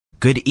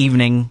Good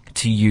evening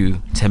to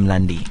you, Tim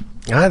Lundy.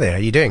 Hi there, how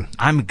you doing?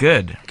 I'm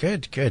good.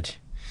 Good.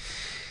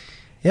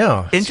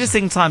 Yeah.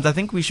 Interesting times. I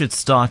think we should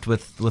start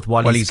with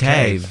Wally's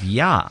Cave.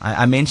 Yeah.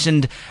 I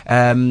mentioned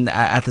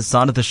at the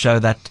start of the show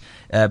that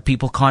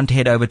people can't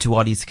head over to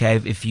Wally's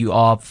Cave. If you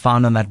are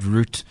found on that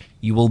route,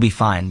 you will be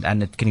fined,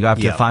 and it can go up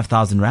to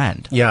 5,000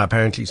 Rand. Yeah,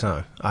 apparently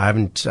so. I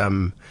haven't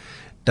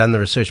done the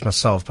research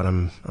myself, but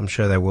I'm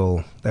sure they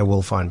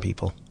will find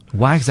people.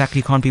 Why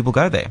exactly can't people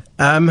go there?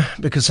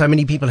 Because so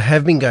many people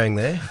have been going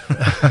there,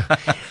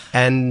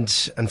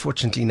 and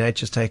unfortunately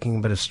nature's taking a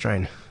bit of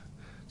strain.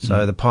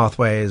 So the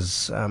pathway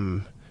is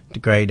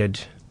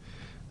degraded,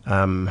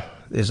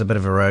 there's a bit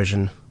of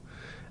erosion,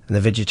 and the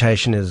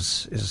vegetation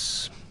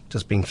is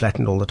just being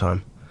flattened all the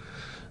time.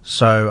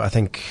 So I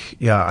think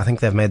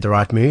they've made the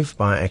right move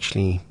by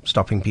actually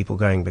stopping people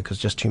going, because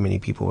just too many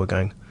people were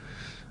going.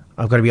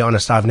 I've got to be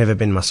honest, I've never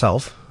been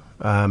myself.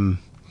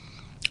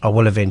 I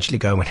will eventually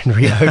go when it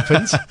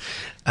reopens.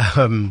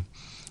 I've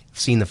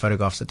seen the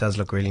photographs, it does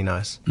look really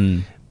nice.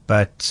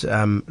 But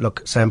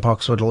look,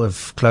 SANParks will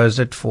have closed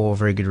it for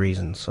very good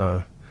reason.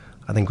 So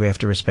I think we have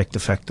to respect the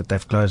fact that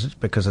they've closed it,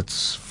 because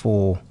it's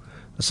for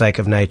the sake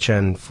of nature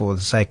and for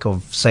the sake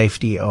of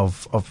safety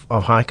of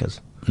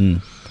hikers.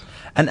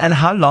 And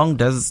how long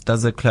does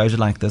a closure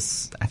like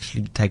this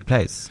actually take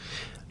place?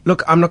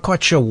 Look, I'm not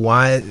quite sure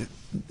why,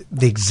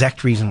 the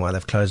exact reason why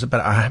they've closed it,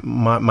 but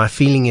my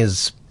feeling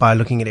is, by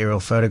looking at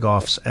aerial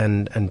photographs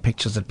and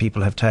pictures that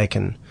people have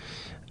taken,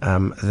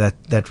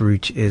 that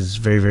route is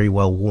very, very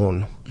well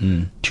worn.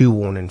 Too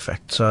worn, in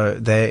fact. So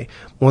they,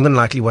 more than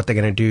likely, what they're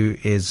going to do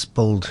is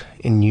build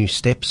in new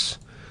steps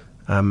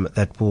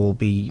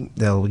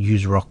they'll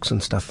use rocks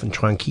and stuff and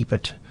try and keep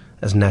it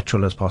as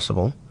natural as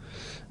possible,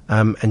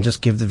 and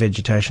just give the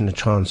vegetation a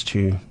chance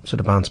to sort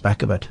of bounce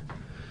back a bit.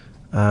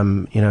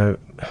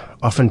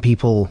 Often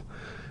people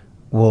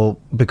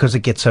will, because it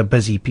gets so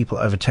busy, people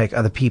overtake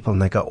other people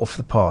and they go off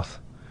the path,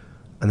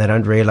 and they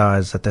don't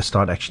realize that they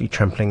start actually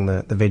trampling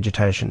the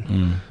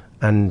vegetation.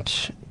 And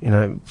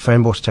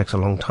Fynbos takes a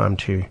long time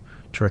to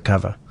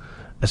recover,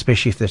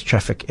 especially if there's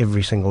traffic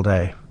every single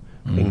day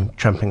being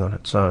trampling on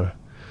it. So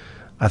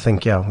I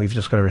think we've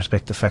just got to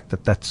respect the fact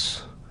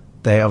that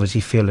they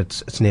obviously feel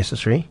it's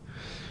necessary.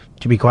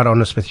 To be quite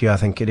honest with you, I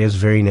think it is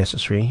very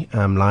necessary.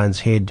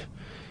 Lions Head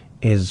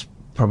is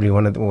probably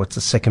it's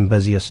the second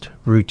busiest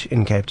route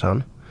in Cape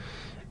Town,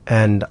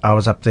 and I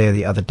was up there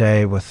the other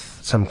day with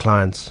some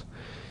clients,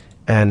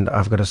 and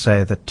I've got to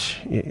say that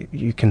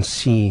you can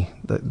see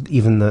that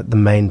even the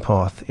main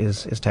path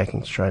is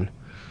taking strain.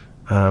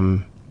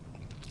 And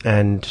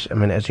I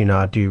mean, as you know,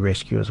 I do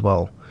rescue as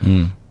well,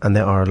 and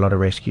there are a lot of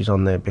rescues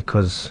on there,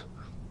 because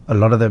a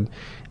lot of the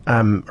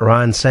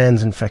Ryan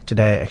Sands, in fact,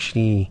 today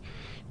actually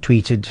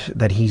tweeted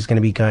that he's going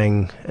to be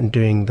going and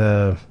doing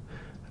the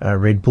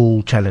Red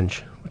Bull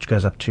Challenge, which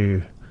goes up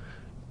to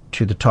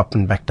the top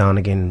and back down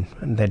again,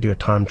 and they do a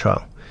time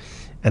trial.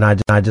 And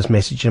I just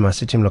messaged him. I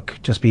said to him, look,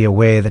 just be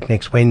aware that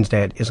next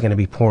Wednesday it is going to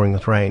be pouring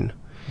with rain,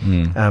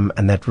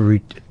 and that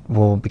route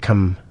will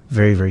become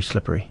very, very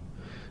slippery.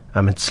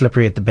 It's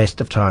slippery at the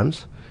best of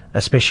times,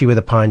 especially where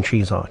the pine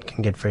trees are. It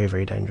can get very,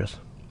 very dangerous.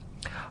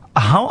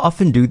 How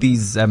often do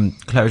these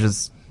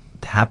closures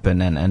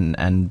happen?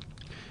 And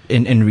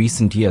in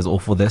recent years, or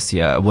for this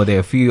year, were there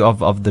a few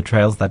of the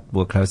trails that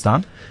were closed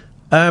down?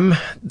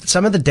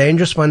 Some of the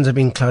dangerous ones have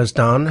been closed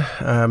down.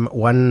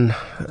 One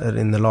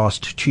in the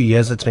last 2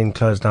 years that's been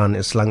closed down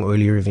is Slung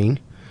Oily Ravine,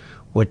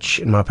 which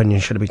in my opinion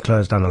should have been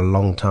closed down a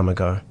long time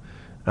ago.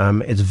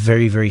 It's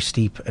very, very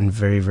steep and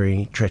very,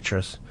 very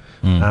treacherous,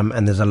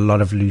 and there's a lot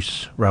of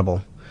loose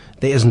rubble.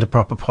 There isn't a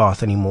proper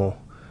path anymore.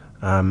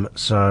 And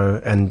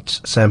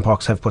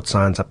SANParks have put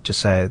signs up to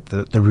say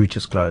the route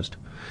is closed.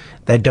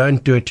 They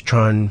don't do it to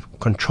try and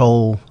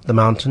control the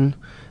mountain.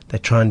 They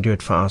try and do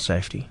it for our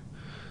safety.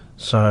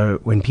 So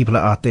when people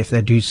are out there, if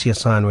they do see a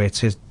sign where it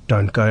says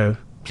don't go,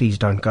 please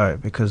don't go,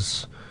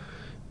 because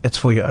it's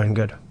for your own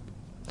good.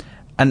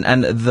 And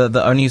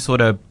the only sort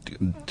of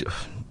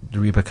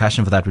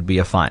repercussion for that would be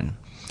a fine.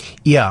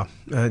 Yeah.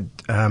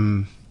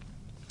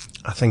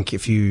 I think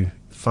if you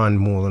find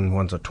more than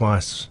once or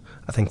twice,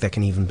 I think they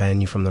can even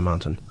ban you from the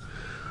mountain,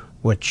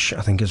 which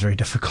I think is very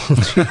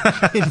difficult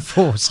to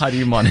enforce. How do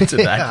you monitor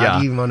that? How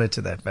do you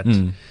monitor that? But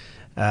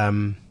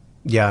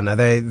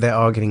they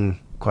are getting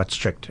quite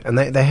strict, and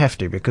they have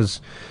to, because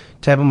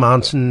Table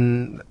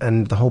Mountain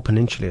and the whole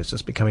peninsula is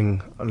just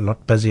becoming a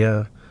lot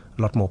busier,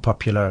 a lot more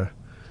popular,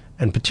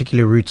 and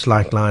particularly routes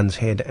like Lions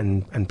Head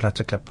and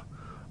Platteklip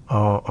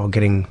are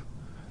getting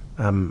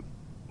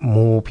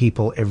more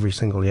people every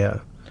single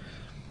year.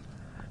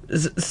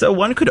 So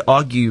one could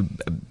argue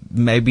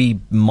maybe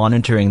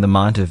monitoring the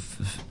amount of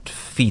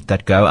feet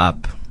that go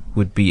up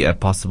would be a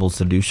possible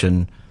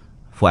solution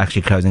for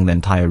actually closing the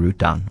entire route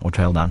down or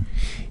trail down.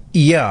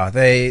 Yeah,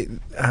 they.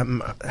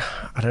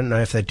 I don't know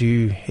if they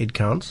do head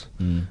counts,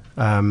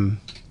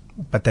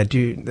 but they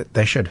do.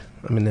 They should.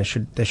 I mean, they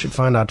should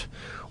find out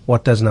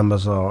what those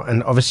numbers are.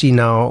 And obviously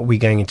now we're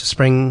going into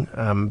spring,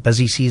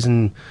 busy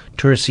season,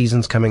 tourist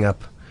season's coming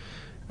up,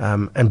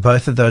 and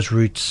both of those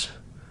routes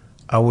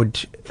I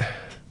would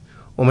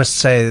almost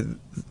say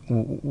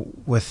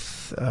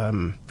with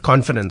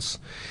confidence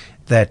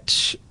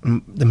that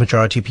the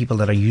majority of people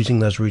that are using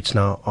those routes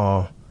now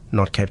are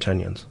not Cape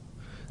Townians,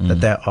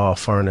 that they are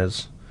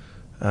foreigners.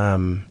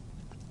 And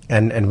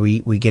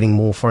we're getting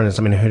more foreigners.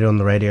 I mean, I heard it on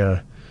the radio,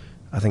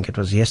 I think it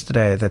was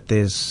yesterday, that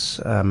there's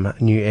a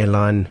new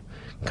airline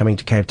coming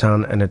to Cape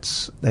Town, and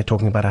they're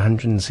talking about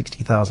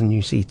 160,000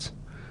 new seats.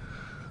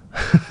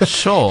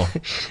 Sure.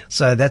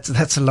 So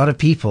that's a lot of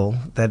people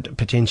that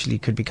potentially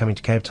could be coming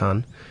to Cape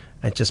Town.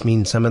 It just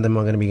means some of them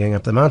are going to be going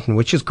up the mountain,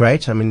 which is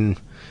great. I mean,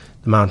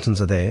 the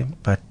mountains are there,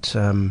 but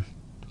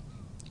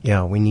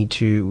we need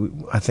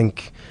to. I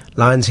think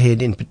Lions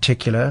Head in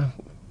particular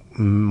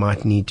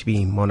might need to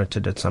be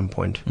monitored at some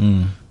point.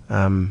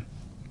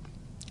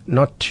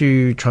 Not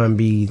to try and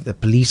be the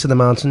police of the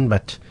mountain,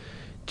 but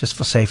just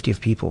for safety of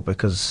people,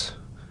 because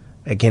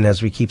again,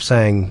 as we keep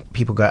saying,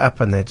 people go up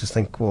and they just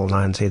think, well,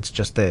 Lions Head's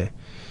just there.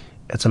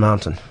 It's a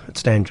mountain.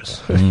 It's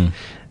dangerous.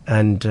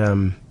 And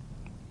a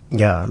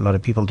lot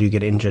of people do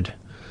get injured.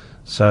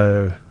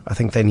 So I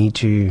think they need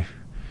to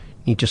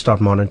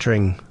start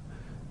monitoring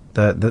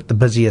the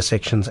busier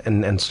sections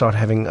and start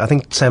having. I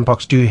think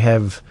Sandbox do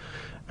have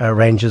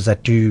rangers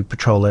that do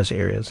patrol those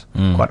areas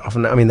quite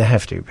often. I mean, they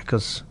have to,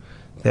 because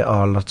there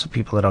are lots of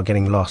people that are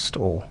getting lost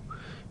or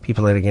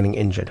people that are getting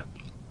injured.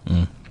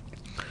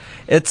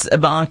 It's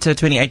about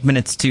 28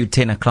 minutes to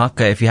 10 o'clock.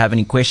 If you have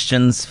any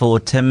questions for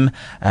Tim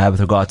with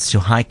regards to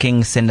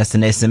hiking, send us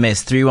an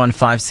SMS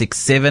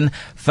 31567.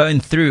 Phone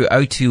through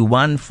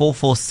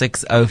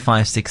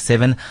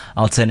 021-446-0567.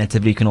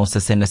 Alternatively, you can also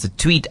send us a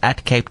tweet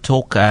at Cape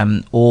Talk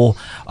or,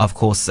 of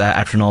course,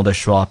 at Ronaldo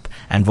Schwab.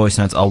 And voice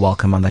notes are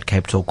welcome on that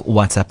Cape Talk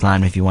WhatsApp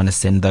line if you want to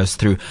send those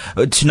through.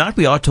 Tonight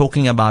we are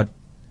talking about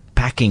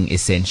packing,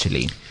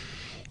 essentially.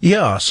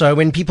 Yeah, so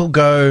when people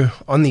go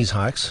on these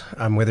hikes,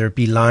 whether it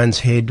be Lions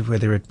Head,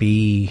 whether it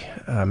be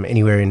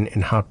anywhere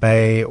in Hout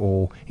Bay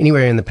or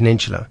anywhere in the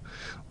peninsula,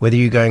 whether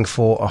you're going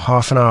for a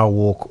half an hour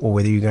walk or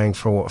whether you're going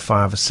for a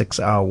 5 or 6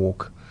 hour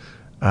walk,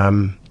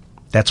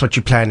 that's what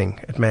you're planning.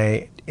 It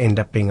may end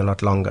up being a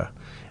lot longer,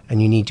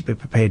 and you need to be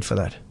prepared for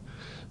that.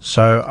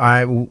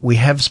 So we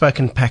have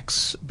spoken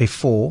packs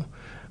before,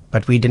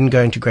 but we didn't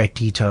go into great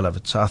detail of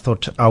it. So I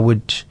thought I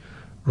would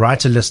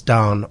write a list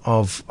down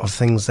of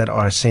things that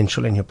are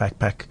essential in your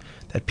backpack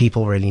that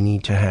people really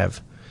need to have.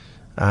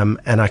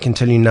 And I can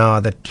tell you now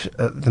that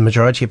the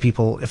majority of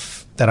people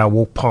that I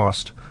walk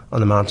past on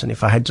the mountain,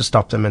 if I had to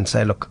stop them and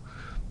say, look,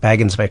 bag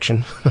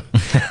inspection,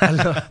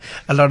 a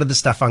lot of the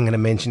stuff I'm going to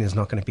mention is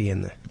not going to be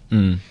in there.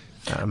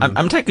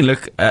 I'm taking a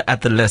look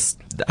at the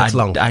list. It's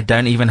long. I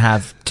don't even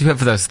have 2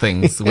 of those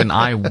things when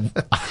I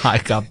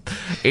hike up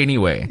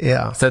anyway.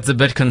 Yeah. So it's a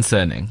bit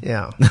concerning.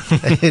 Yeah.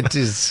 It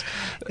is.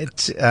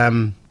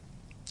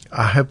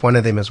 I hope one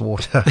of them is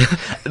water.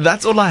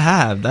 That's all I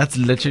have. That's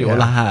literally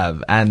all I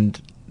have. And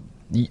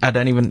I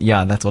don't even,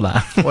 that's all I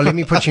have. Well, let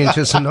me put you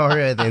into a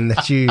scenario then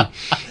that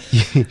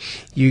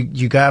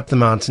you go up the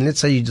mountain. Let's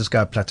say you just go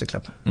up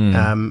Platteklip,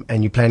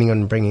 and you're planning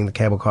on bringing the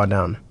cable car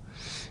down.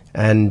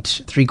 And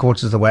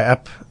 3/4 of the way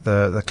up,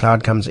 the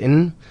cloud comes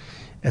in.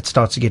 It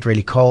starts to get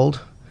really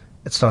cold.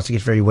 It starts to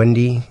get very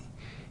windy.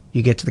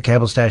 You get to the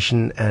cable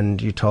station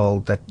and you're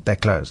told that they're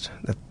closed,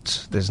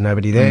 that there's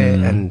nobody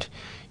there. And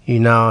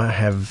you now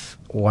have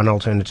one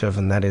alternative,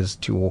 and that is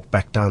to walk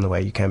back down the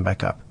way you came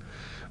back up.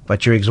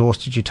 But you're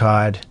exhausted, you're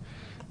tired.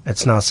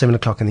 It's now 7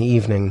 o'clock in the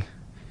evening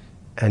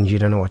and you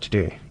don't know what to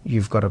do.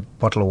 You've got a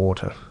bottle of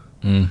water.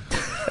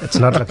 It's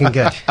not looking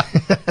good.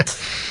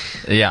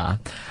 Yeah.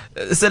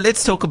 So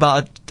let's talk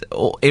about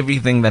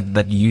everything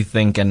that you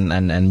think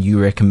and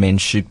you recommend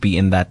should be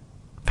in that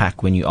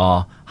pack when you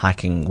are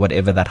hiking,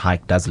 whatever that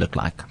hike does look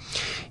like.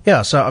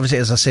 Yeah, so obviously,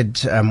 as I said,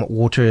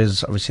 water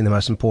is obviously the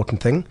most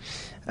important thing.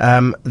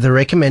 The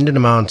recommended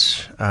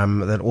amount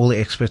that all the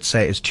experts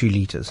say is 2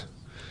 liters.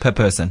 Per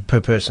person.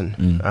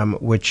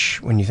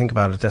 Which, when you think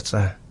about it, that's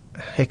a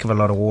heck of a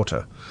lot of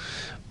water.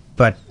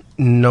 But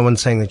no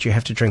one's saying that you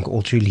have to drink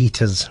all 2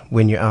 liters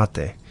when you're out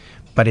there.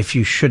 But if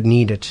you should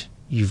need it,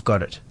 you've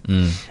got it.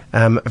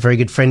 A very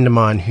good friend of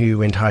mine who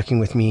went hiking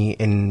with me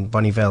in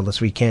Bonnievale this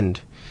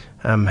weekend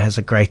has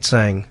a great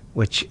saying,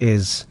 which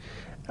is,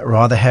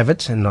 rather have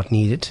it and not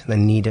need it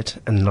than need it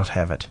and not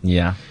have it.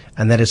 Yeah.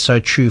 And that is so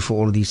true for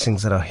all of these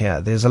things that are here.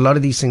 There's a lot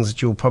of these things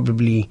that you'll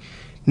probably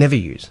never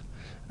use.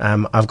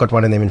 I've got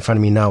one of them in front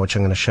of me now, which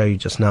I'm going to show you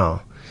just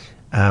now,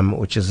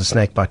 which is a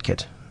snake bite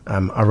kit.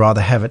 I'd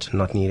rather have it and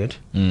not need it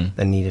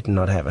than need it and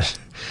not have it.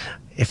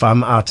 If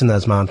I'm out in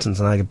those mountains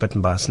and I get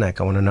bitten by a snake,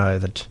 I want to know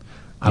that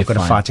I've got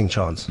a fighting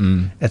chance.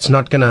 It's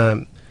not going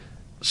to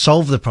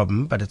solve the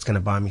problem, but it's going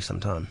to buy me some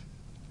time.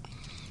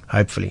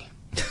 Hopefully.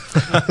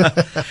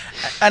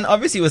 And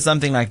obviously with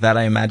something like that,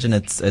 I imagine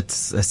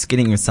it's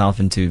skinning yourself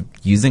into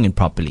using it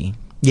properly.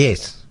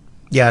 Yes.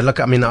 Yeah, look,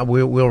 I mean,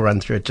 we'll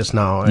run through it just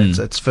now.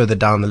 It's further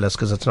down the list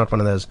because it's not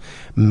one of those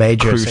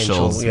major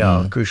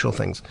essential, crucial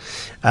things.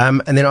 And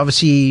then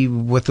obviously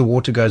with the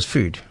water goes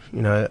food.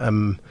 You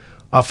know,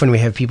 often we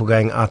have people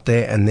going out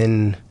there and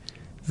then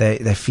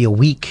they feel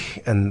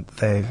weak and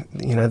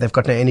they've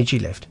got no energy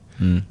left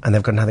and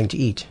they've got nothing to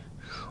eat.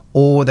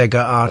 Or they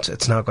go out,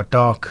 it's now got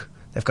dark,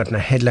 they've got no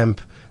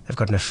headlamp, they've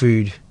got no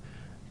food.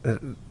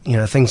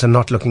 Things are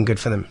not looking good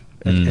for them.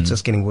 It's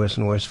just getting worse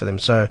and worse for them.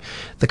 So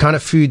the kind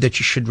of food that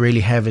you should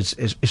really have is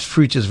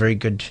fruit is very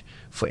good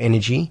for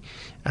energy.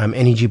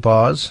 Energy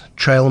bars,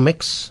 trail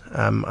mix.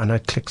 I know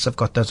Clicks have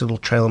got those little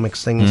trail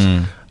mix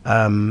things.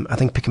 I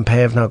think Pick n Pay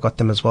have now got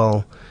them as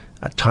well.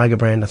 Tiger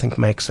Brand, I think,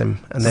 makes them.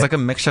 And it's like a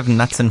mixture of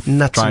nuts and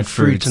dried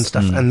fruit and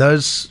stuff. And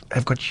those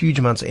have got huge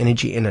amounts of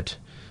energy in it.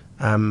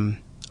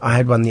 I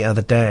had one the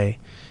other day,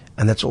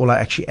 and that's all I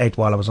actually ate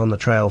while I was on the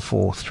trail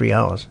for 3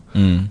 hours.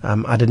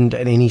 I didn't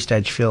at any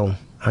stage feel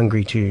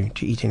hungry to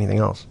eat anything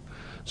else.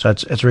 So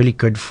it's really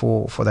good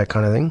for that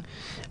kind of thing.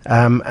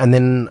 And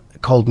then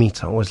cold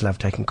meats. I always love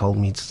taking cold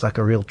meats. It's like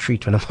a real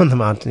treat when I'm on the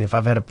mountain. If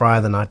I've had a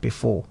braai the night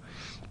before,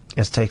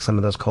 just take some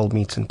of those cold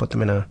meats and put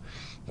them in a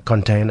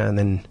container and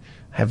then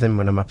have them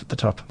when I'm up at the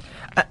top.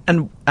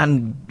 And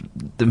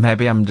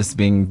maybe I'm just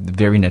being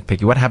very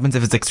nitpicky. What happens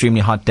if it's an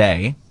extremely hot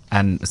day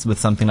and with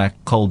something like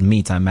cold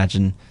meat? I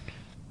imagine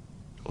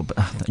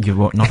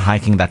you're not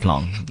hiking that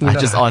long. I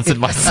just answered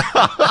myself.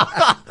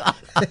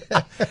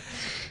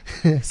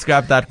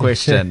 Scrap that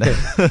question.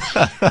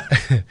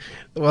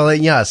 Well,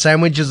 yeah,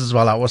 sandwiches as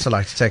well. I also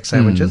like to take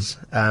sandwiches.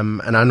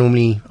 And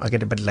I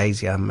get a bit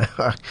lazy.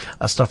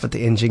 I stop at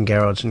the engine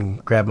garage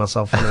and grab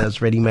myself one of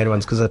those ready-made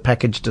ones because they're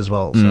packaged as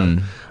well. So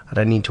I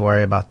don't need to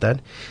worry about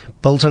that.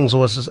 Biltong's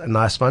also a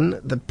nice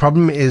one. The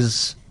problem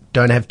is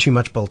don't have too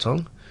much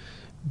biltong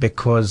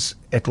because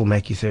it will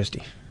make you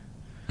thirsty.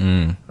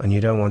 And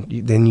you don't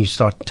want, then you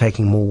start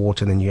taking more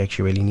water than you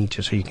actually really need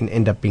to. So you can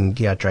end up being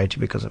dehydrated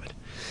because of it.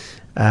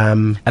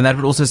 And that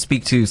would also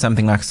speak to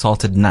something like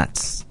salted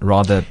nuts,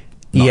 rather.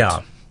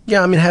 Not.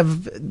 Yeah. I mean,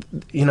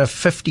 have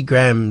 50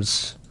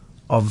 grams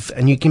of,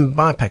 and you can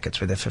buy packets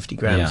where they're 50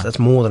 grams. Yeah. That's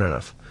more than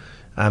enough.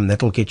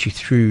 That'll get you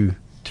through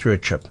a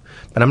trip.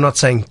 But I'm not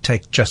saying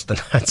take just the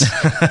nuts.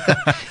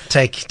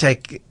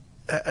 take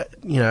a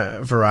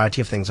variety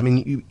of things. I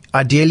mean,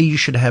 ideally you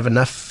should have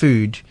enough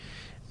food.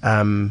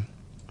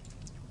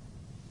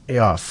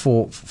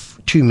 For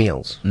 2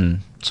 meals.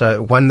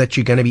 So one that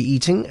you're going to be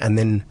eating, and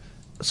then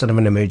sort of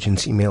an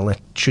emergency meal that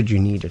should you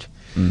need it.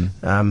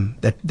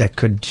 That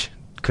could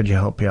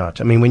help you out.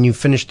 I mean, when you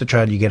finish the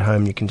trail, you get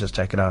home, you can just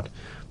take it out,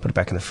 put it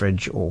back in the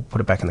fridge, or put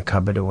it back in the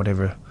cupboard, or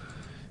whatever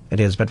it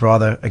is. But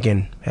rather,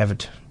 again, have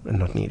it and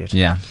not need it.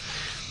 Yeah.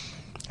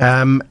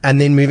 And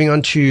then moving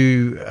on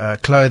to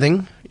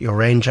clothing, your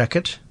rain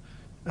jacket,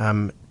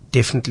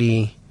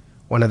 definitely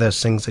one of those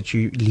things that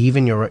you leave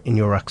in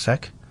your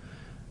rucksack.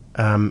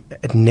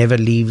 It never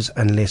leaves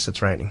unless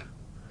it's raining.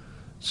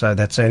 So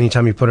that's the only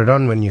time you put it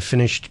on. When you're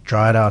finished,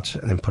 dry it out,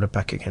 and then put it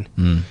back again.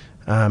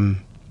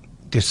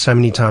 There's so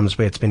many times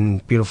where it's been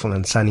beautiful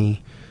and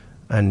sunny,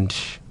 and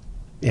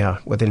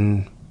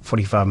within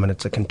 45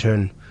 minutes it can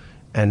turn,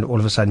 and all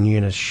of a sudden you're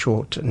in a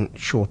shorts and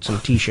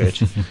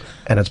t-shirt,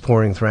 and it's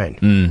pouring with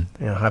rain.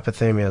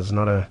 Hypothermia is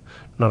not a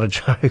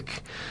joke.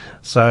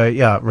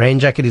 So rain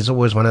jacket is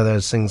always one of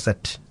those things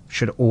that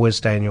should always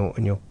stay in your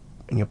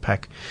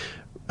pack.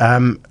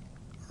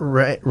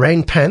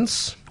 Rain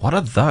pants. What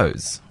are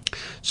those?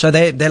 So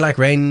they're like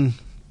rain.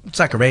 It's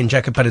like a rain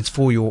jacket, but it's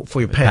for your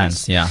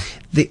pants. Yeah.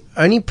 The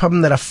only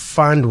problem that I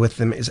find with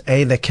them is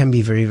A, they can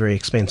be very, very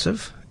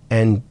expensive,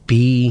 and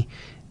B,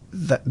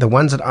 the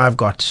ones that I've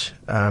got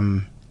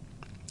I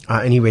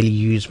only really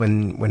use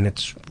when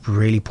it's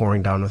really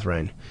pouring down with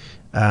rain,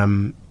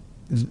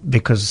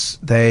 because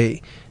they're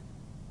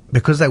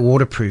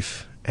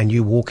waterproof. And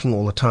you're walking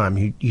all the time,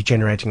 you're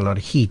generating a lot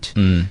of heat.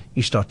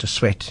 You start to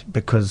sweat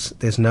because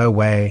there's no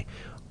way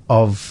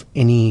of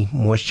any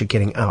moisture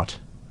getting out.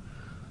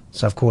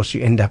 So, of course,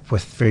 you end up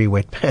with very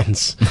wet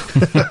pants.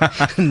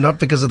 Not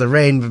because of the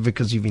rain, but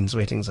because you've been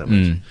sweating so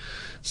much.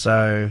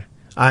 So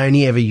I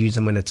only ever use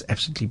them when it's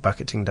absolutely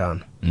bucketing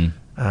down.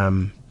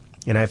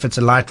 If it's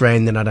a light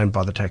rain, then I don't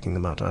bother taking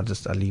them out. I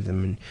leave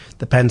them in.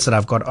 The pants that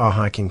I've got are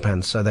hiking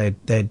pants, so they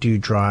do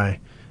dry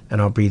and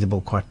are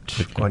breathable quite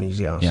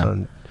easy. Yeah.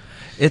 So,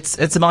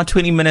 It's about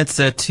 20 minutes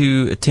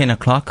to 10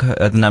 o'clock.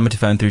 The number to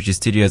phone through to your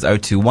studio is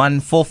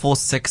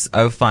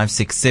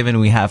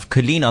 021-446-0567. We have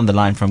Colleen on the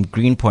line from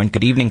Greenpoint.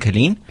 Good evening,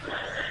 Colleen.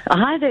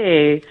 Hi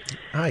there.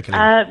 Hi,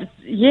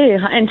 Colleen.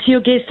 And to your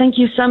guest, thank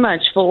you so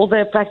much for all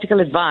the practical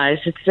advice.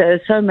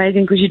 It's so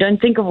amazing because you don't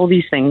think of all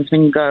these things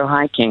when you go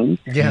hiking.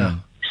 Yeah.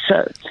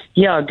 So,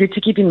 good to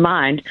keep in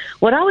mind.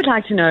 What I would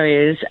like to know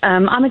is,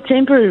 I'm a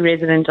temporary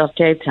resident of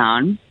Cape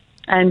Town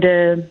and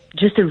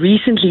just a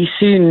recently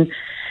soon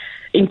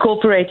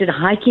incorporated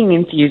hiking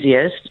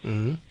enthusiast,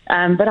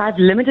 but I've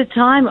limited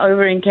time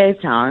over in Cape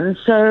Town.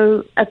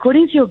 So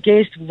according to your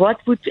guest,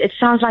 it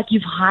sounds like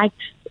you've hiked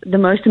the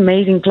most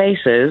amazing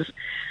places.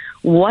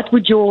 What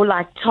would your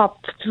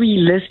top 3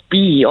 list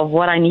be of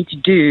what I need to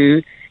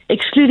do,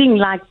 excluding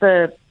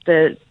the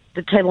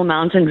Table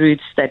Mountain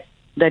routes that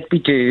we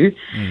do?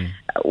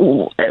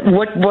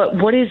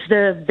 What is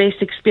the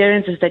best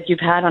experiences that you've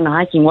had on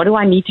hiking? What do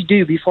I need to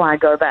do before I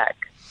go back,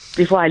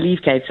 before I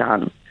leave Cape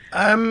Town?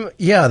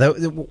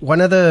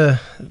 One of the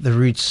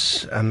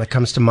routes that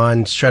comes to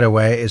mind straight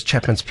away is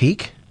Chapman's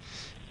Peak.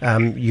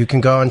 You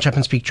can go on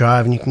Chapman's Peak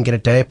Drive and you can get a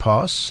day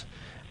pass.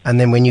 And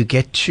then when you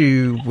get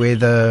to where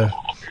the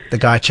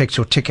guy checks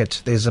your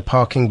ticket, there's a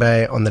parking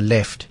bay on the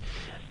left,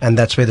 and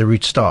that's where the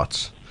route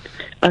starts.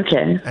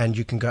 Okay. And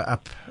you can go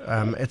up.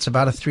 It's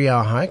about a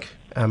 3-hour hike.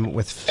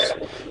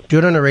 Do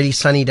it on a really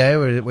sunny day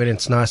where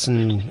it's nice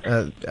and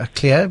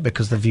clear,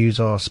 because the views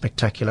are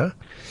spectacular.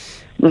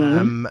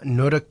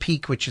 Noordhoek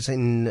Peak, which is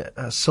in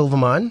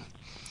Silvermine.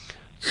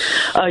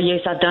 Oh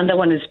yes, I've done that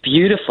one. It's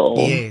beautiful.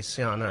 Yes,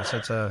 yeah, no. So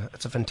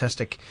it's a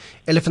fantastic.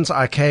 Elephant's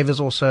Eye Cave is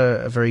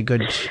also a very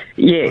good.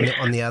 Yes.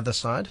 On the other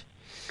side.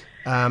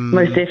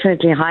 Most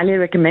definitely, highly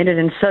recommended,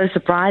 and so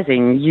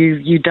surprising.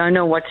 You don't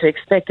know what to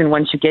expect, and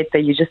once you get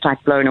there, you're just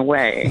like blown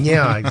away.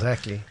 Yeah,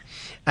 exactly.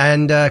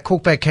 And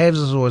Cork Bay Caves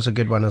is always a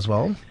good one as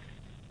well.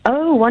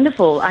 Oh,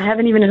 wonderful. I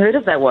haven't even heard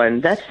of that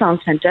one. That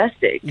sounds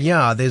fantastic.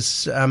 Yeah,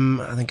 there's,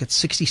 I think it's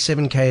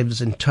 67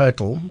 caves in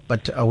total,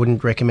 but I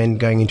wouldn't recommend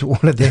going into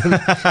all of them.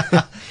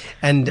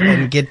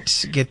 and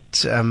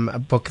get a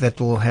book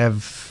that will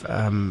have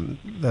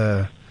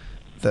the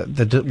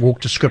walk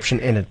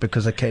description in it,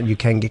 because you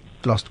can get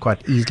lost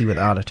quite easily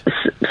without it.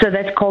 So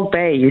that's Cork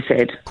Bay, you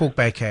said? Cork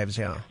Bay Caves,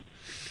 yeah.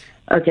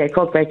 Okay,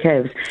 Cork Bay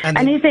Caves. And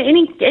then, is there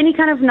any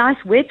kind of nice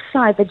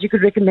website that you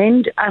could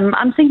recommend?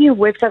 I'm thinking of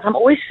websites. I'm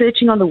always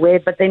searching on the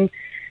web, but then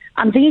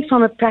I'm thinking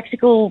from a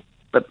practical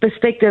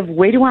perspective,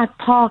 where do I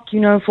park,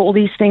 for all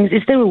these things?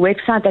 Is there a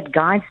website that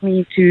guides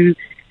me to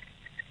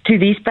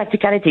these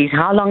practicalities?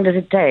 How long does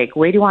it take?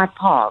 Where do I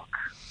park?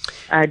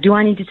 Do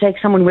I need to take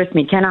someone with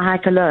me? Can I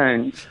hike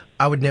alone?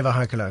 I would never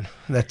hike alone.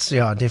 That's,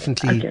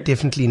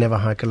 definitely never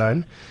hike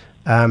alone,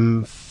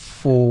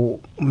 for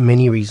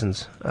many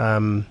reasons.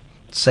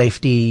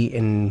 Safety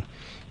in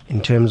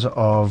terms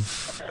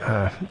of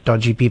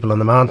dodgy people on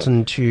the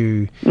mountain,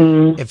 to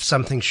if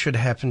something should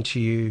happen to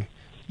you,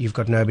 you've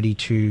got nobody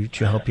to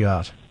help you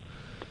out.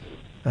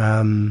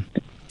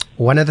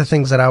 One of the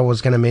things that I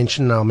was going to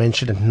mention, and I'll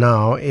mention it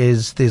now,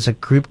 is there's a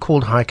group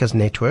called Hikers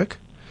Network,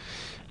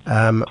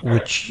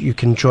 which you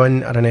can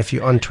join. I don't know if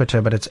you're on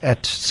Twitter, but it's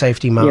at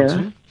Safety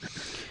Mountain.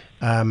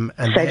 Yeah.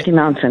 Safety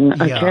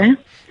Mountain, okay. Yeah,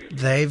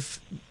 they've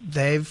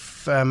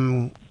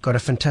got a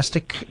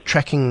fantastic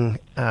tracking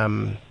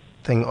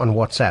thing on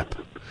WhatsApp,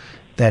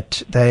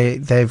 that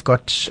they've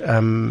got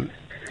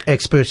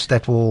experts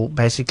that will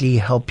basically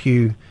help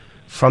you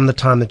from the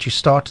time that you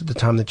start to the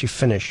time that you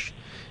finish.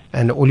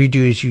 And all you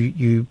do is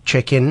you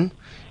check in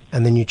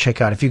and then you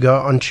check out. If you go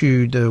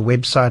onto the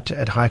website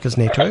at Hikers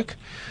Network,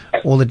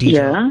 all the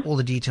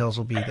details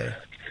will be there.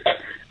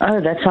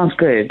 Oh, that sounds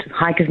good.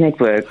 Hikers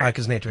Network.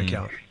 Hikers Network,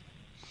 yeah.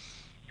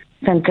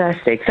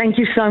 Fantastic. Thank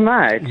you so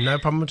much. No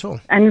problem at all.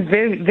 And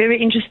very,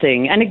 very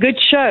interesting. And a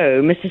good show,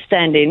 Mr.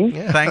 Stand-in.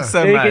 Yeah. Thanks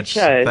so very much. Good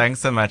show.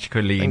 Thanks so much,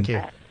 Colleen. Thank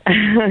you.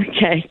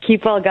 Okay.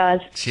 Keep well, guys.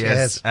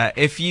 Cheers.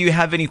 If you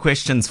have any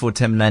questions for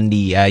Tim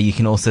Lundy, you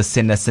can also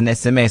send us an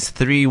SMS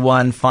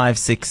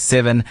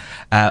 31567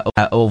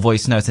 or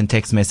voice notes and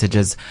text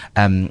messages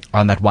on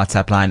that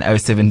WhatsApp line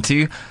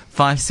 072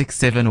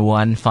 567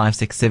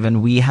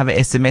 1567. We have an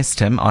SMS,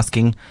 Tim,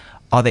 asking,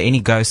 are there any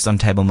ghosts on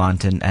Table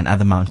Mountain and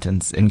other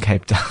mountains in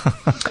Cape Town?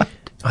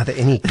 Are there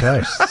any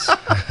ghosts?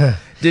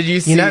 Did you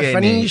see any?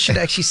 Funny you should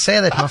actually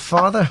say that. My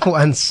father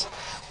once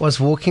was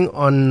walking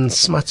on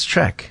Smuts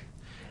Track,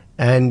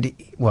 and,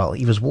 well,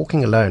 he was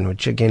walking alone,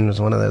 which again was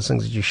one of those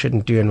things that you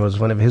shouldn't do, and was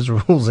one of his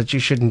rules that you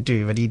shouldn't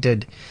do, but he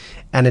did.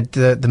 And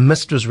the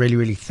mist was really,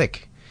 really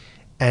thick.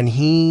 And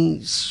he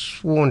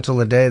swore until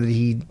the day that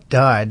he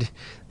died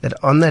that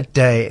on that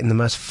day, in the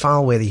most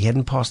foul weather, he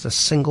hadn't passed a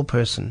single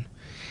person.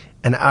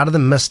 And out of the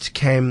mist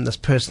came this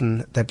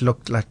person that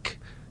looked like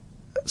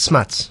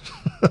Smuts.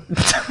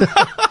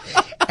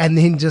 And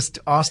then just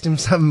asked him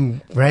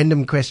some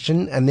random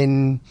question, and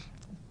then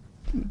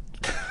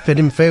bid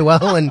him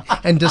farewell and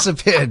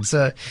disappeared.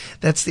 So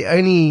that's the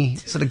only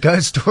sort of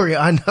ghost story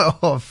I know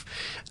of.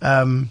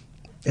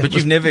 But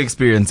you've never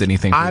experienced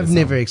anything? I've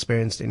never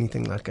experienced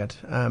anything like that.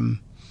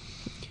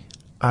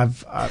 I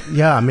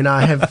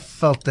have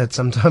felt that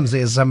sometimes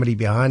there's somebody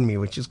behind me,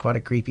 which is quite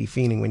a creepy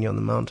feeling when you're on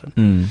the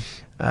mountain.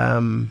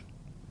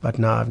 But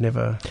no, I've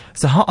never.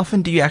 So how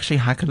often do you actually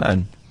hike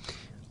alone?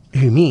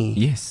 Who, me?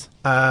 Yes.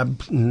 I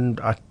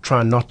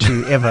try not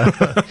to ever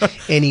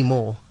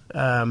anymore.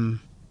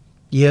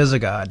 Years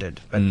ago I did,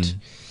 but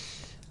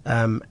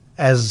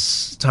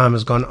as time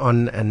has gone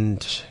on, and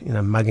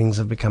muggings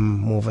have become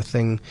more of a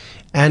thing,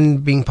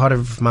 and being part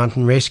of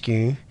mountain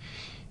rescue,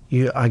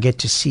 I get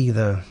to see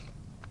the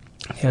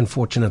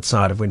unfortunate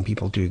side of when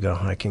people do go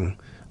hiking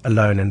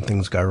alone and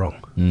things go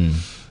wrong.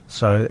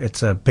 So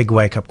it's a big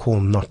wake-up call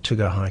not to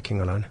go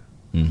hiking alone.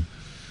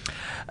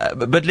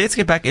 But let's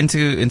get back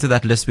into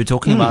that list. We're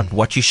talking about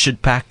what you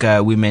should pack.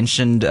 We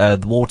mentioned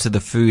the water, the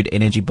food,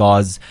 energy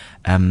bars,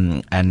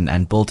 and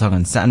biltong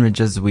and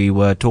sandwiches. We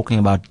were talking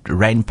about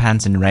rain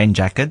pants and rain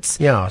jackets.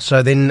 Yeah,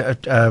 so then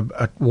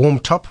a warm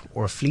top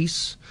or a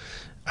fleece.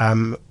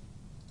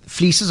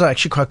 Fleeces are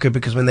actually quite good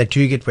because when they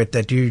do get wet,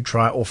 they do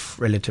dry off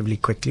relatively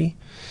quickly.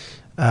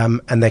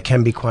 and they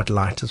can be quite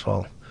light as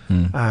well.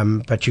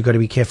 But you've got to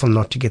be careful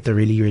not to get the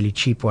really, really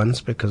cheap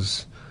ones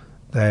because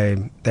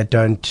they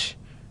don't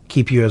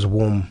keep you as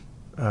warm.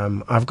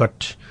 I've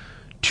got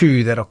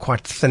 2 that are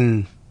quite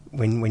thin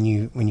when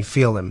you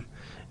feel them,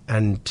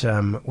 and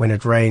when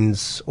it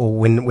rains or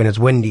when it's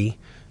windy,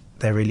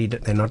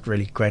 they're not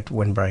really great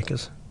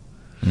windbreakers.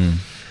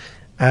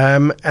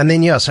 And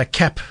then so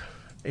cap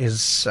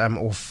is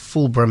or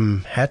full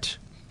brim hat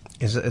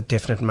is a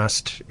definite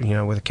must.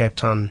 With the Cape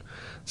Town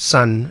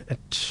sun,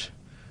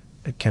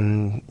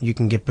 you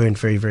can get burned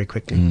very, very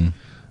quickly.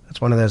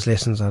 It's one of those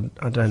lessons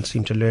I don't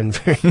seem to learn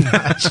very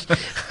much.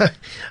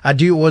 I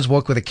do always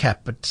walk with a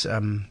cap, but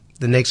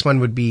the next one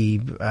would be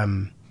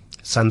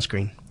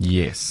sunscreen.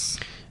 Yes.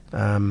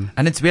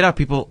 And it's weird how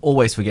people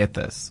always forget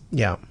this.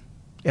 Yeah.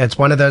 It's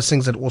one of those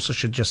things that also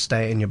should just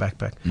stay in your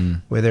backpack.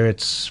 Whether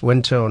it's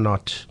winter or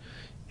not,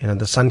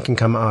 the sun can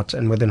come out,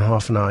 and within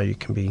half an hour you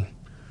can be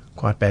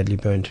quite badly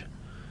burnt.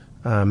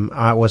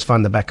 I always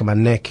find the back of my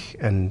neck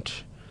and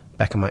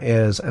back of my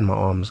ears and my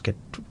arms get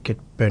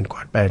burnt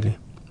quite badly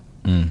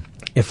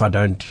if I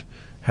don't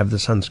have the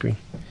sunscreen.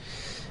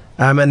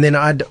 And then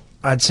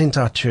I'd sent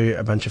out to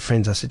a bunch of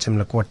friends. I said to them,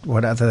 look,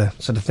 what other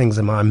sort of things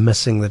am I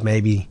missing that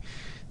maybe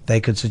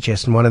they could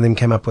suggest? And one of them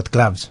came up with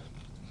gloves.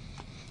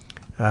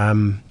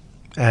 Gloves,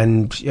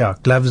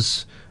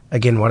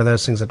 again, one of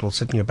those things that will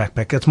sit in your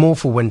backpack. It's more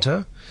for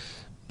winter,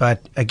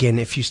 but again,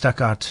 if you stuck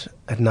out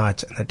at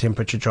night and the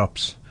temperature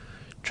drops,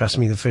 trust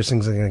me, the first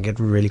things are going to get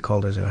really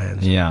cold is your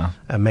hands. Yeah.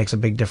 It makes a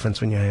big difference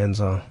when your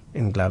hands are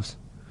in gloves.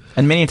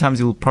 And many times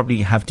you'll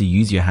probably have to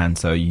use your hands,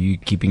 so you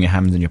keeping your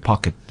hands in your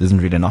pocket isn't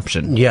really an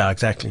option. Yeah,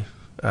 exactly.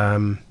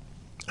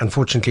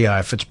 Unfortunately,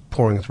 if it's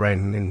pouring with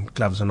rain, then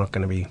gloves are not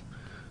going to be...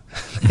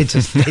 they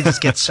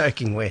just get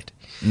soaking wet.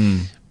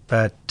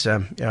 But,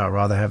 I'd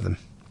rather have them.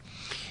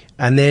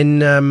 And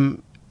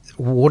then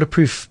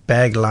waterproof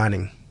bag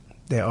lining.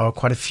 There are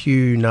quite a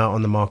few now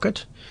on the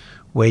market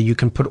where you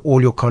can put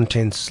all your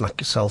contents, like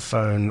your cell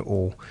phone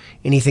or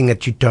anything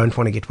that you don't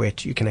want to get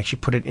wet. You can actually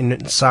put it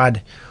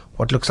inside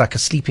what looks like a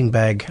sleeping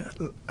bag,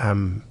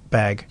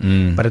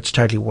 but it's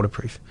totally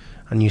waterproof.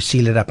 And you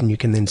seal it up, and you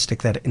can then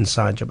stick that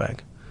inside your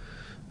bag.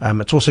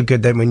 It's also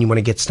good that when you want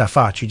to get stuff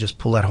out, you just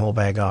pull that whole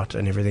bag out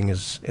and everything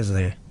is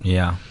there.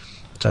 Yeah.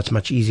 So it's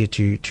much easier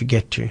to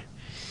get to.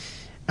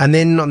 And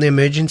then on the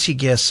emergency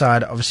gear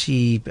side,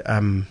 obviously,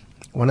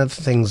 one of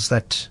the things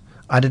that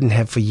I didn't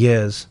have for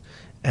years,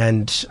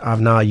 and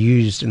I've now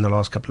used in the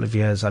last couple of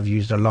years, I've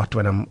used a lot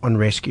when I'm on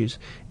rescues,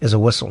 is a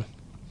whistle.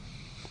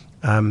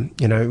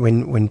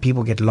 When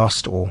people get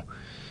lost or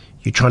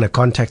you're trying to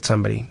contact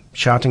somebody,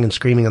 shouting and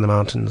screaming in the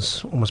mountains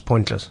is almost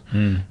pointless.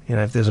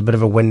 If there's a bit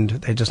of a wind,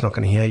 they're just not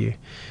going to hear you.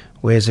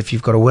 Whereas if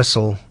you've got a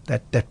whistle,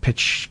 that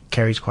pitch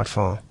carries quite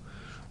far.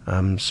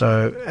 And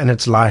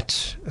it's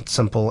light, it's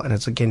simple, and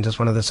it's again just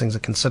one of those things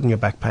that can sit in your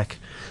backpack.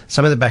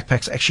 Some of the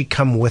backpacks actually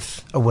come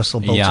with a whistle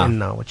built in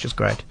now, which is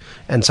great,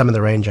 and some of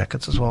the rain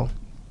jackets as well.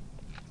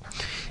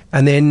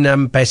 And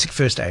then basic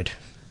first aid.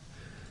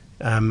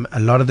 A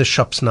lot of the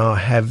shops now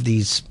have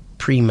these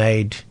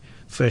pre-made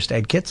first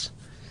aid kits,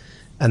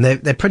 and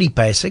they're pretty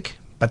basic,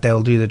 but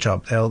they'll do the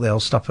job. They'll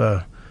stop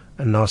a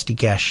nasty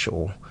gash,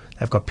 or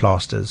they've got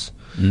plasters.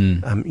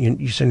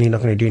 You're certainly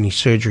not going to do any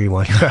surgery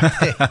while you're out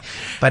there,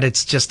 but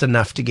it's just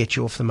enough to get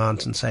you off the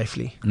mountain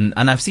safely.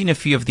 And I've seen a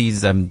few of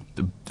these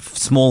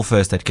small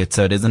first aid kits,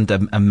 so it isn't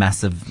a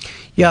massive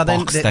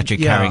box that you're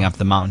carrying up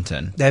the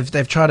mountain.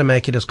 They've tried to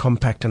make it as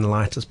compact and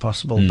light as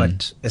possible,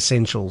 but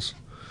essentials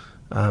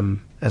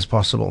as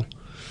possible.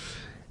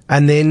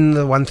 And then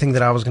the one thing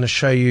that I was going to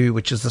show you,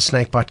 which is the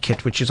snakebite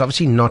kit, which is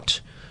obviously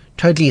not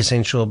totally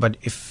essential, but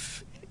if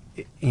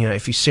you're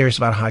serious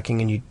about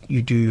hiking and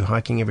you do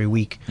hiking every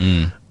week,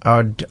 I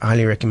would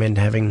highly recommend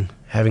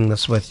having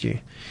this with you.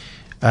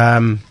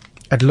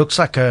 It looks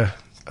like a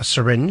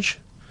syringe.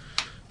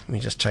 Let me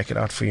just take it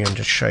out for you and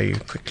just show you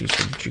quickly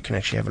so that you can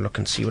actually have a look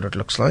and see what it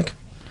looks like.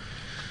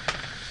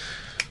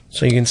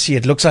 So you can see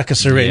it looks like a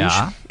syringe,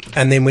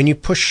 and then when you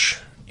push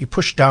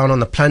down on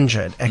the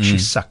plunger, it actually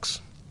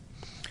sucks.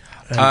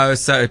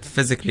 So it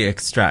physically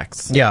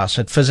extracts. Yeah,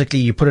 so physically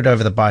you put it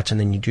over the bite, and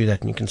then you do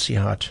that, and you can see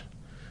how it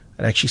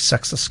actually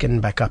sucks the skin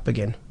back up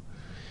again.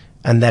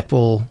 And that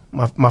will...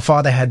 My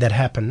father had that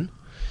happen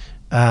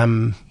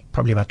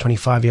probably about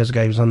 25 years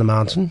ago. He was on the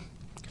mountain,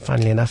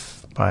 funnily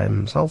enough, by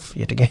himself,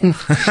 yet again.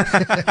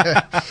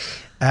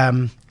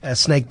 A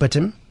snake bit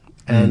him,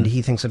 and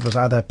he thinks it was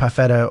either a puff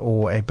adder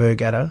or a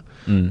berg adder,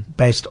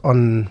 based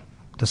on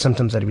the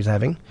symptoms that he was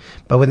having.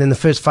 But within the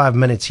first 5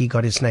 minutes, he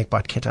got his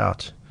snakebite kit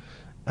out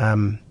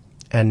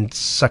and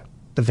sucked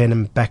the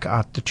venom back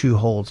out the 2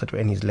 holes that were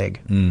in his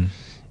leg.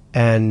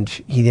 And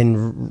he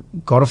then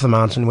got off the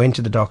mountain, went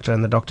to the doctor,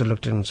 and the doctor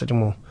looked at him and said to him,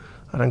 well,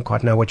 I don't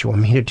quite know what you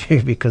want me to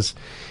do, because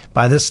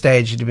by this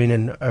stage, it had been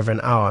in over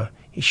an hour.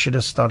 He should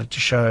have started to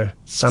show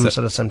some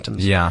sort of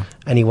symptoms. Yeah.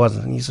 And he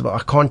wasn't. And he said, well,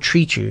 I can't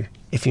treat you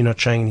if you're not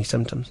showing any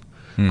symptoms,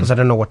 because I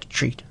don't know what to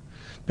treat.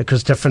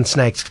 Because different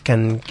snakes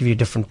can give you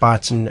different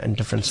bites and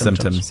different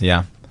symptoms.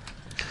 Yeah.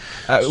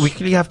 We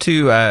quickly have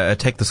to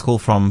take this call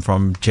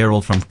from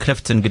Gerald from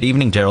Clifton. Good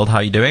evening, Gerald. How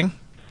are you doing?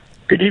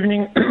 Good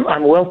evening.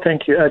 I'm well,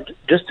 thank you.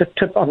 Just a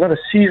tip. I'm not a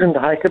seasoned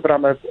hiker, but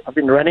I've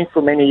been running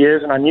for many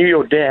years, and I knew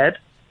your dad.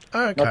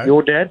 Oh, okay. Not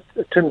your dad,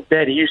 Tim's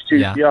dad. He used to.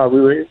 Yeah, we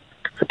were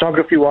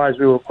photography-wise,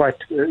 we were quite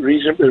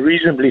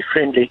reasonably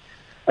friendly,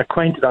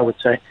 acquainted, I would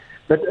say.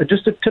 But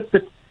just a tip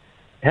that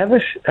have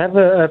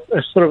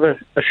a sort of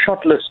a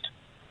shot list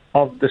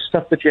of the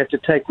stuff that you have to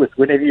take with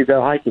whenever you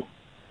go hiking.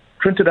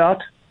 Print it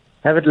out,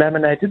 have it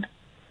laminated,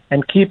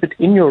 and keep it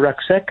in your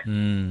rucksack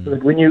so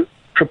that when you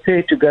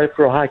prepare to go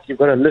for a hike, you've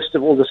got a list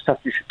of all the stuff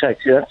you should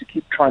take. So you have to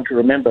keep trying to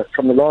remember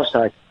from the last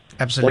hike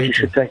what you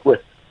should take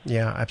with.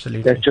 Yeah,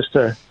 absolutely. That's just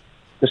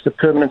a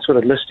permanent sort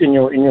of list in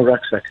your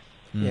rucksack.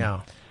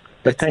 Yeah.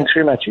 But thanks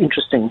very much.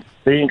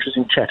 Very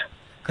interesting chat.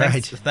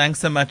 Great. Thanks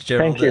so much,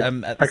 Gerald. Thank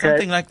you.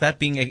 Something like that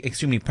being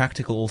extremely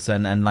practical also,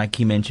 and like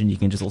he mentioned, you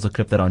can just also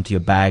clip that onto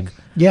your bag.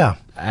 Yeah.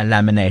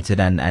 Laminate it,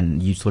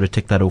 and you sort of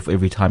tick that off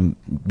every time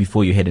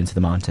before you head into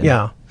the mountain.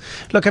 Yeah.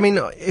 Look, I mean,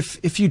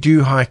 if you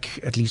do hike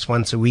at least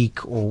once a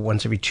week or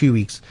once every 2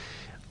 weeks,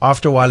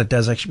 after a while it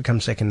does actually become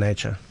second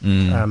nature.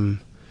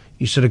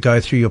 You sort of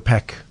go through your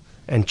pack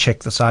and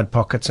check the side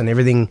pockets, and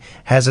everything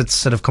has its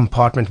sort of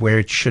compartment where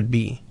it should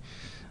be.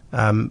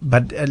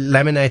 But a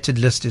laminated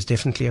list is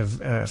definitely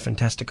a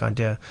fantastic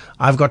idea.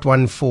 I've got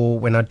one for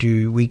when I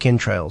do weekend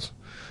trails,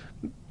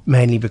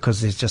 mainly because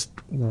there's just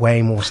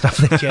way more stuff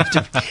that you have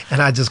to, and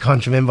I just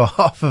can't remember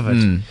half of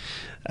it.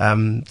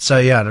 So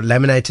yeah, the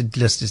laminated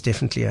list is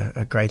definitely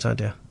a great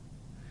idea.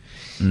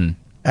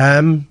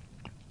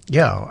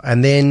 Yeah,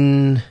 and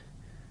then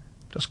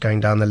just going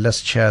down the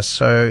list here.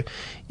 So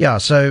yeah,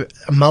 so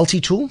a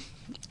multi-tool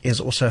is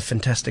also a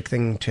fantastic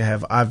thing to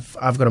have. I've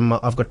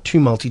got two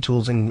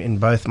multi-tools in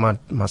both my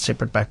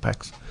separate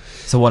backpacks.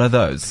 So what are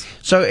those?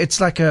 So it's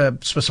like a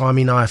Swiss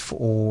Army knife,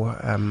 or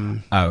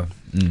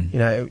you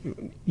know,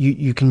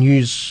 you can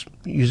use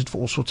it for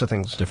all sorts of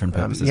things, different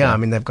purposes. I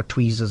mean, they've got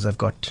tweezers, they've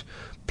got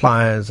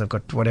pliers, they've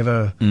got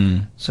whatever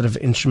sort of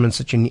instruments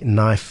that you need.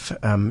 Knife.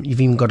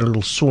 You've even got a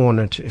little saw on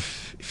it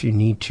if you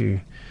need to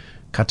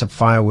cut up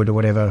firewood or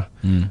whatever.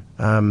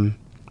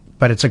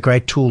 But it's a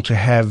great tool to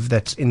have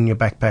that's in your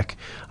backpack.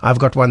 I've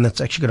got one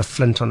that's actually got a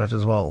flint on it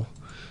as well,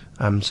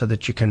 so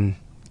that you can,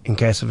 in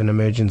case of an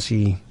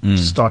emergency,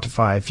 start a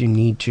fire if you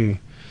need to.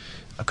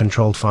 A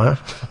controlled fire,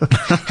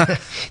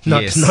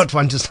 not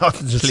one to start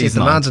to set the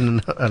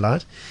mountain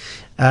alight.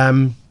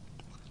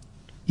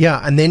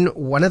 Yeah, and then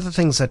one of the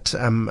things that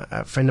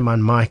a friend of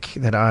mine, Mike,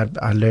 that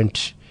I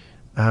learnt,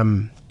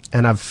 and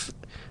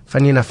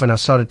funny enough, when I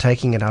started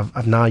taking it,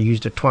 I've now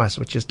used it twice,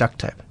 which is duct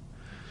tape.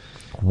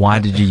 Why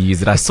did you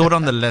use it? I saw it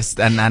on the list,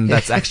 and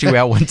that's actually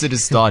where I wanted to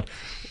start.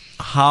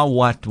 How,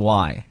 what,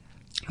 why?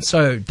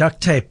 So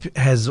duct tape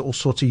has all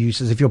sorts of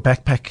uses. If your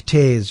backpack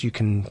tears, you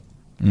can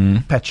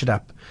patch it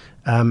up.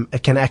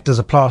 It can act as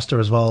a plaster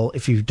as well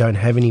if you don't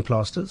have any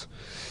plasters.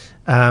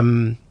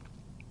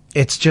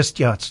 It's just,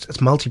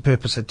 it's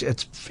multi-purpose.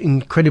 It's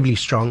incredibly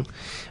strong.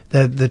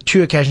 The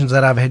two occasions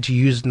that I've had to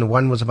use it, and the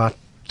one was about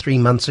 3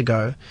 months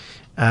ago,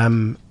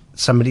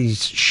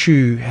 somebody's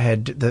shoe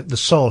had, the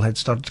sole had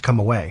started to come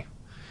away.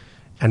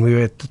 And we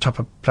were at the top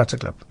of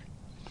Platteklip.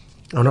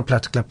 Oh, not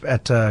Platteklip,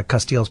 at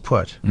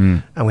Kasteelspoort.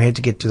 And we had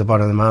to get to the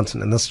bottom of the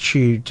mountain. And this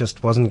shoe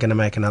just wasn't going to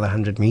make another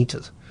 100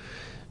 meters.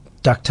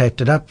 Duct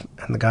taped it up,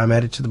 and the guy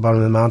made it to the bottom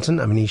of the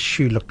mountain. I mean, his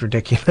shoe looked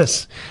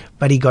ridiculous,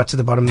 but he got to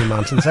the bottom of the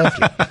mountain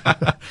safely.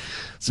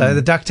 So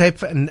the duct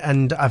tape,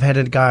 and I've had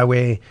a guy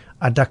where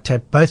I duct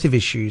taped both of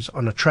his shoes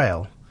on a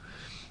trail.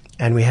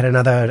 And we had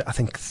another, I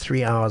think,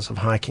 3 hours of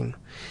hiking.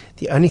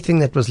 The only thing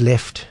that was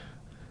left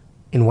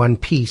in one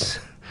piece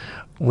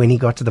when he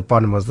got to the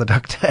bottom was the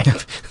duct tape.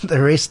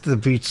 The rest of the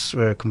boots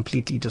were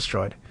completely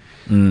destroyed.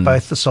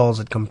 Both the soles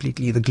had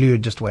the glue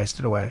had just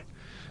wasted away.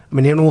 I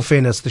mean, in all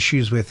fairness, the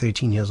shoes were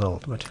 13 years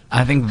old. But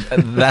I think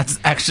that's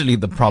actually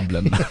the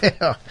problem.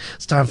 Yeah,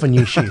 it's time for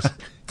new shoes.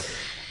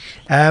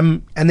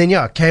 And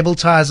then, cable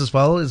ties as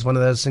well is one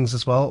of those things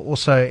as well.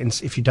 Also,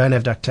 if you don't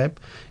have duct tape,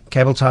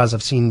 cable ties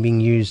I've seen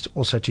being used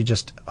also to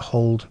just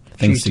hold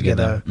things shoes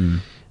together.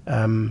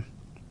 And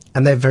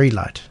they're very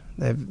light.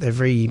 They're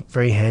very,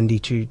 very handy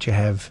to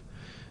have.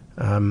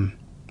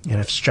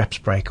 If straps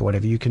break or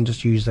whatever, you can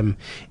just use them.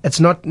 It's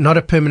not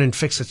a permanent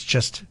fix. It's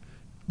just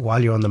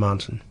while you're on the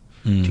mountain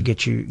to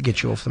get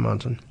you off the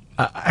mountain.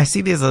 I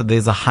see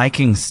there's a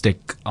hiking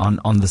stick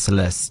on the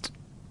Celeste.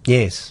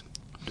 Yes.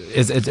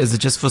 Is it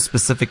just for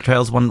specific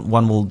trails one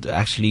will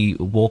actually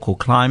walk or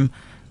climb?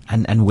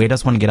 And where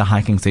does one get a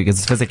hiking stick?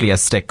 Is it physically a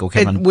stick, or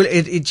can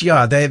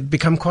one? They've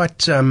become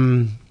quite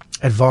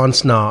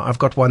advanced now. I've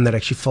got one that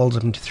actually folds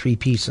up into 3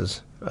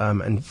 pieces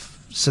and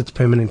sits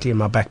permanently in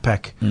my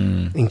backpack.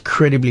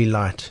 Incredibly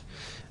light.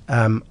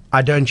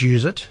 I don't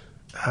use it.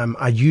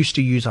 I used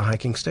to use a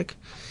hiking stick,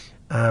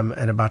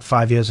 and about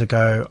 5 years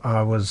ago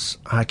I was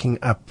hiking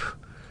up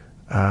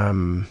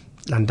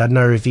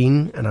Llandudno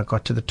Ravine, and I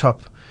got to the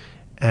top,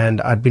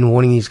 and I'd been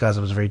warning these guys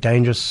it was a very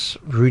dangerous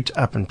route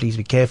up and please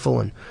be careful,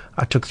 and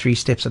I took 3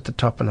 steps at the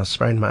top and I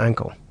sprained my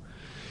ankle.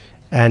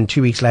 And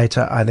 2 weeks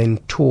later, I then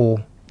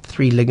tore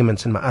 3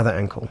 ligaments in my other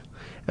ankle.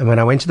 And when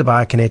I went to the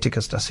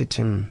biokineticist, I said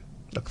to him,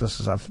 look, this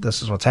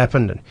is what's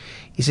happened. And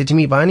he said to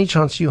me, by any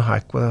chance you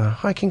hike with a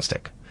hiking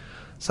stick?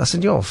 So I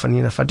said, yeah, funny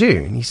enough, I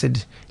do. And he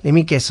said, let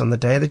me guess, on the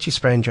day that you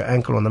sprained your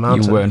ankle on the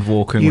mountain, you weren't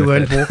walking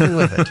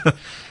with it.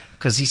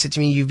 Because he said to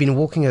me, you've been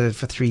walking with it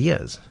for 3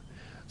 years.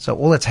 So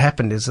all that's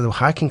happened is the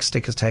hiking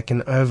stick has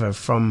taken over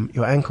from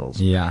your ankles.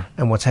 Yeah.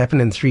 And what's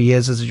happened in 3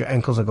 years is that your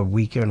ankles have got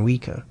weaker and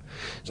weaker.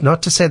 It's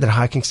not to say that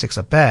hiking sticks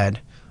are bad.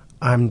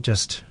 I'm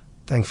just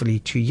thankfully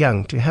too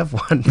young to have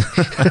one.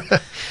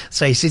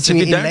 So he said to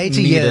me, in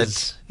later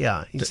years,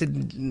 he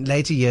said in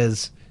later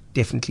years,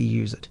 definitely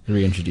use it.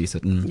 Reintroduce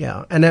it.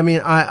 Yeah. And I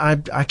mean,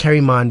 I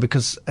carry mine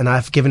because, and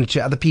I've given it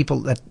to other people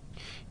that,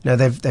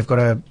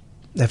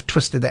 they've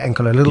twisted the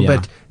ankle a little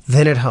bit,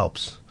 then it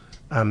helps.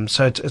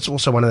 So it's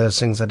also one of those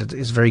things that it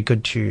is very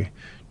good to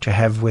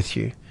have with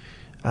you,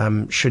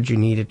 should you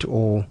need it,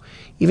 or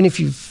even if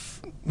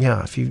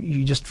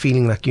you're just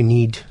feeling like you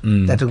need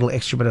that little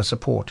extra bit of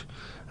support.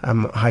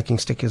 Hiking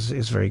stick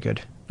is very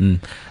good.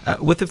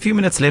 With a few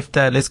minutes left,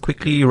 let's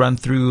quickly run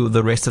through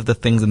the rest of the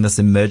things in this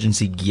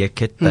emergency gear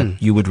kit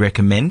that you would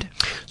recommend.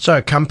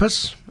 So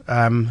compass,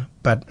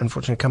 but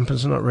unfortunately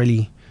compass is not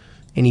really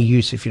any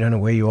use if you don't know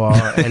where you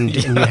are and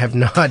you have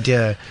no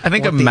idea. I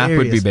think a map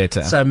would be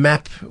better. So a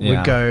map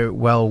would go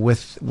well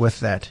with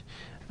that.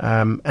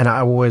 And I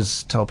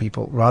always tell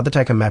people, rather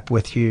take a map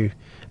with you,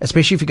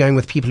 especially if you're going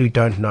with people who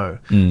don't know.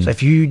 So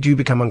if you do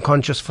become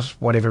unconscious for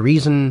whatever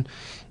reason,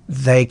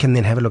 they can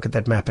then have a look at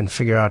that map and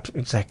figure out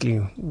exactly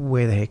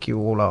where the heck you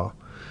all are.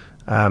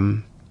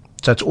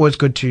 So it's always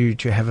good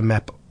to have a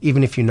map,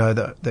 even if you know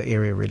the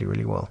area really,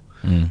 really well.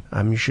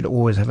 You should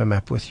always have a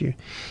map with you.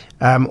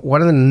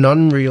 One of the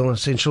non-real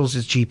essentials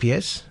is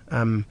GPS.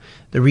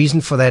 The reason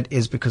for that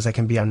is because they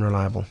can be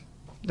unreliable.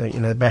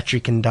 The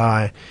battery can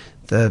die.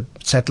 The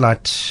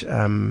satellite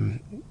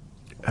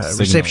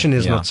reception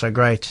is not so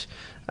great.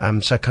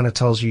 So it kind of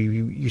tells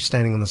you're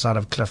standing on the side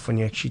of a cliff when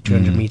you're actually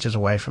 200 meters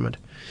away from it.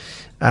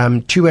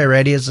 Two-way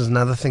radios is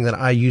another thing that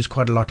I use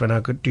quite a lot when I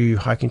do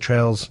hiking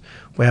trails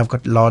where I've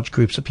got large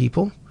groups of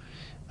people.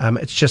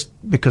 It's just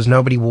because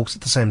nobody walks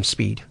at the same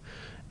speed.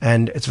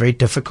 And it's very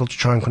difficult to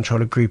try and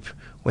control a group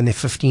when there are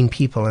 15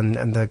 people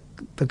and the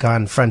guy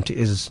in front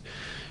is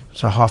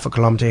half a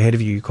kilometer ahead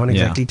of you. You can't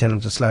exactly tell him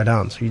to slow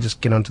down. So you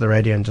just get onto the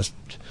radio and just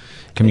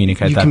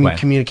communicate that way.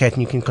 Communicate,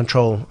 and you can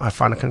control. I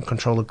find I can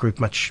control the group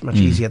much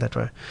easier that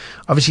way.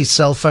 Obviously,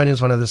 cell phone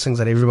is one of those things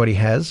that everybody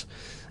has.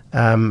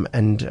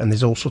 And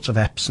there's all sorts of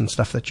apps and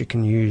stuff that you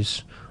can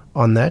use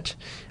on that.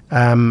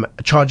 A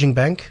charging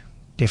bank,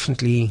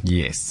 definitely.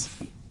 Yes.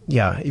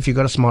 Yeah, if you've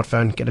got a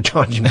smartphone, get a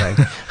charging bank.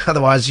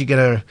 Otherwise, you're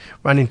going to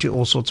run into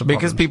all sorts of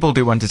problems. Because people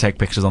do want to take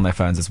pictures on their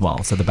phones as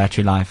well, so the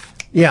battery life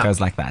goes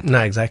like that.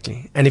 No,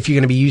 exactly. And if you're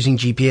going to be using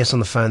GPS on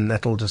the phone,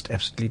 that'll just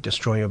absolutely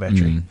destroy your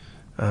battery.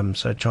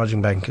 So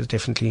charging bank is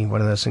definitely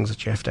one of those things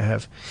that you have to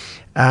have.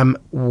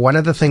 One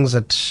of the things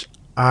that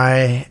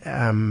I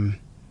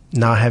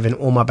now have in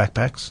all my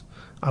backpacks,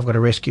 I've got a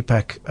rescue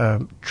pack,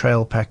 a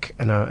trail pack,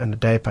 and a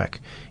day pack,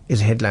 is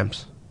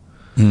headlamps.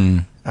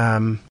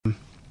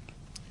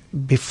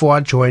 Before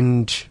I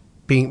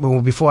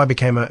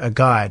became a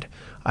guide,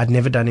 I'd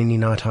never done any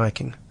night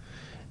hiking.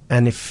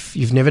 And if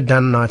you've never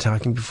done night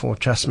hiking before,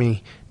 trust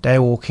me, day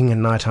walking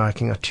and night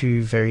hiking are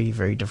two very,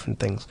 very different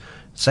things.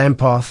 Same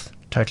path,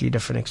 totally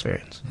different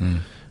experience.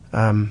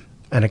 And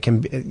it can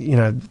be,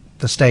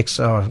 the stakes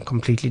are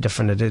completely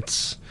different.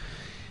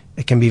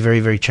 It can be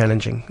very, very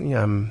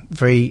challenging.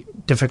 Very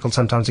difficult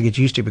sometimes to get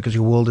used to because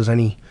your world is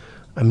only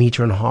 1.5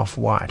 meters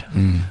wide,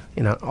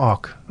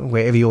 arc.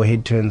 Wherever your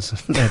head turns,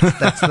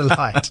 that's the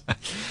light.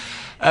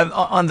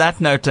 On that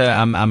note,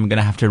 I'm going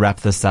to have to wrap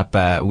this up.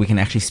 We can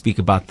actually speak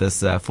about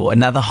this for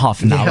another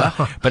half an hour,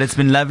 but it's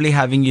been lovely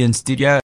having you in studio.